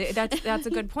 That's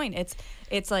a good point.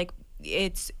 It's like,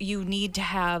 you need to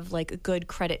have like a good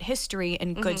credit history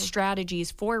and good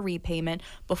strategies for repayment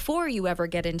before you ever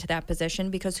get into that position,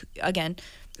 because again,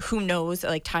 who knows,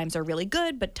 like times are really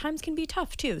good, but times can be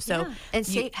tough too. So and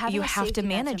you have to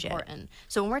manage it.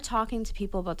 So when we're talking to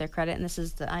people about their credit, and this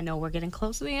is I know we're getting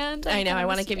close to the end. I know, I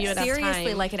want to give you enough time.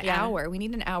 Seriously, like an hour. We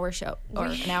need an hour show or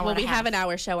an hour. Well, we have an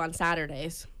hour show on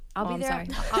Saturdays. I'll be there.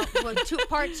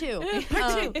 Part two.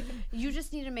 You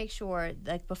just need to make sure,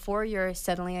 like, before you're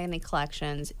settling any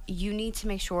collections, you need to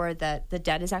make sure that the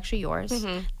debt is actually yours,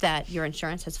 that your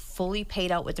insurance has fully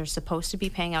paid out what they're supposed to be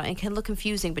paying out. And it can look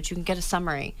confusing, but you can get a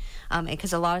summary,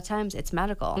 because a lot of times it's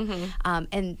medical,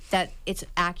 and that it's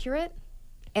accurate,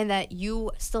 and that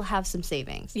you still have some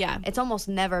savings. Yeah. It's almost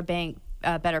never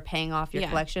better paying off your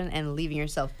collection and leaving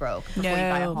yourself broke before you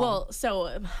buy a home. Well,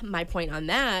 so my point on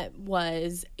that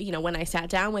was, you know, when I sat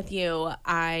down with you,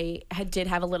 I did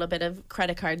have a little bit of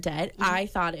credit card debt. I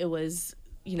thought it was,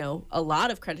 you know, a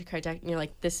lot of credit card debt. And you're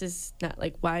like, this is not,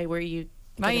 like, why were you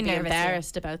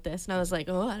embarrassed about this? And I was like,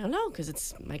 oh, I don't know, because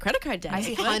it's my credit card debt. I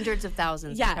see hundreds of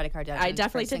thousands of credit card debt. I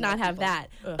definitely did not have that.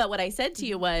 But what I said to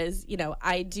you was, you know,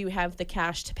 I do have the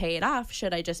cash to pay it off.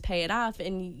 Should I just pay it off?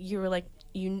 And you were like,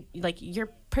 you're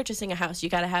purchasing a house, you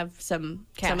got to have some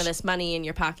of this money in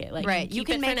your pocket. Like, you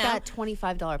can make that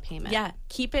 $25 payment. Yeah,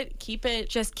 keep it.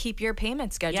 Just keep your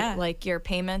payment schedule, like your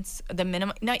payments, the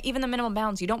minimum, not even the minimum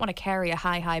balance. You don't want to carry a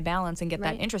high balance and get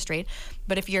that interest rate.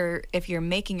 But if you're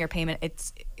making your payment,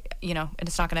 it's and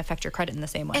it's not going to affect your credit in the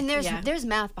same way. And there's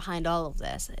math behind all of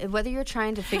this. Whether you're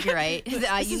trying to figure out,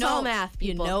 all math,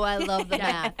 people. You know I love the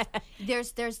math.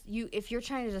 If you're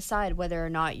trying to decide whether or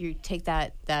not you take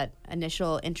that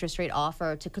initial interest rate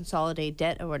offer to consolidate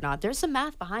debt or not, there's some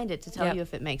math behind it to tell you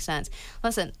if it makes sense.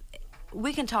 Listen,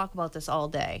 we can talk about this all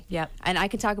day. Yep. And I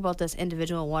can talk about this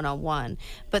individual one-on-one.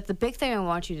 But the big thing I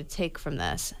want you to take from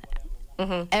this,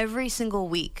 every single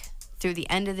week through the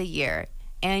end of the year,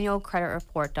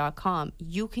 annualcreditreport.com,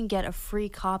 you can get a free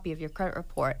copy of your credit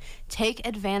report. Take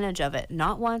advantage of it.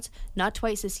 Not once, not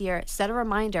twice this year. Set a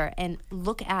reminder and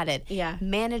look at it. Yeah.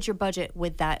 Manage your budget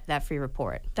with that free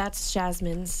report. That's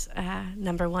Jasmine's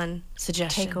number one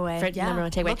suggestion. Takeaway. Number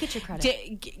one takeaway. Look at your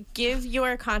credit. Give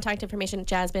your contact information,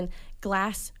 Jasmine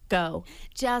Glasgow.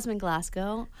 Jasmine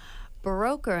Glasgow,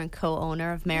 broker and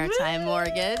co-owner of Maritime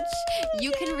Mortgage.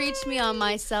 You can reach me on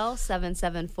my cell,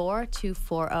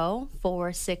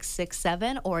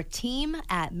 774-240-4667, or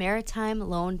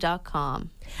team@maritimeloan.com.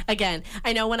 Again,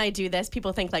 I know when I do this,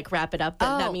 people think like wrap it up,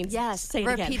 but that means say it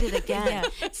repeat again. it again.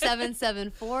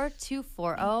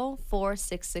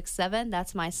 774-240-4667.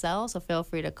 That's my cell, so feel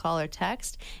free to call or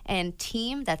text. And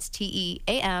team, that's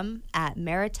TEAM,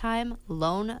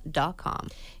 @maritimeloan.com.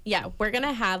 Yeah, we're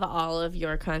gonna have all of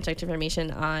your contact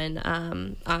information on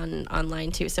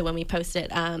online too. So when we post it,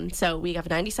 so we have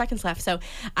 90 seconds left. So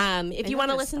if you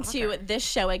want to listen to this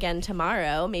show again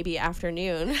tomorrow, maybe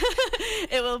afternoon,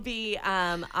 it will be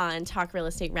on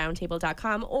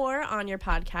talkrealestateroundtable.com or on your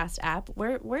podcast app.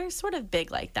 We're sort of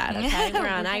big like that. Okay, we're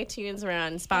on iTunes, we're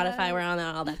on Spotify, we're on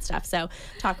all that stuff. So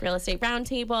Talk Real Estate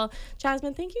Roundtable.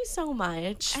 Jasmine, thank you so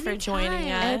much for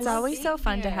joining us. It's always so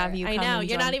fun to have you. I come know and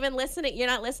you're join. not even listening. You're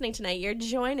not listening tonight. You're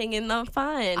joining in the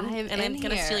fun. I'm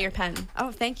gonna steal your pen.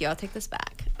 Oh, thank you. I'll take this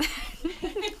back. All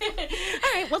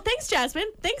right. Well, thanks,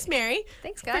 Jasmine. Thanks, Mary.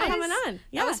 Thanks, guys. For coming on.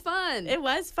 That was fun. It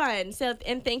was fun. So,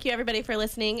 and thank you everybody for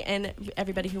listening, and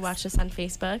everybody who watched us on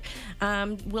Facebook.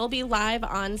 We'll be live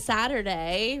on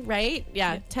Saturday, right?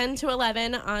 Yeah, 10 to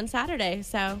 11 on Saturday.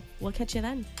 So we'll catch you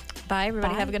then. Bye,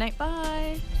 everybody. Bye. Have a good night.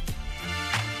 Bye.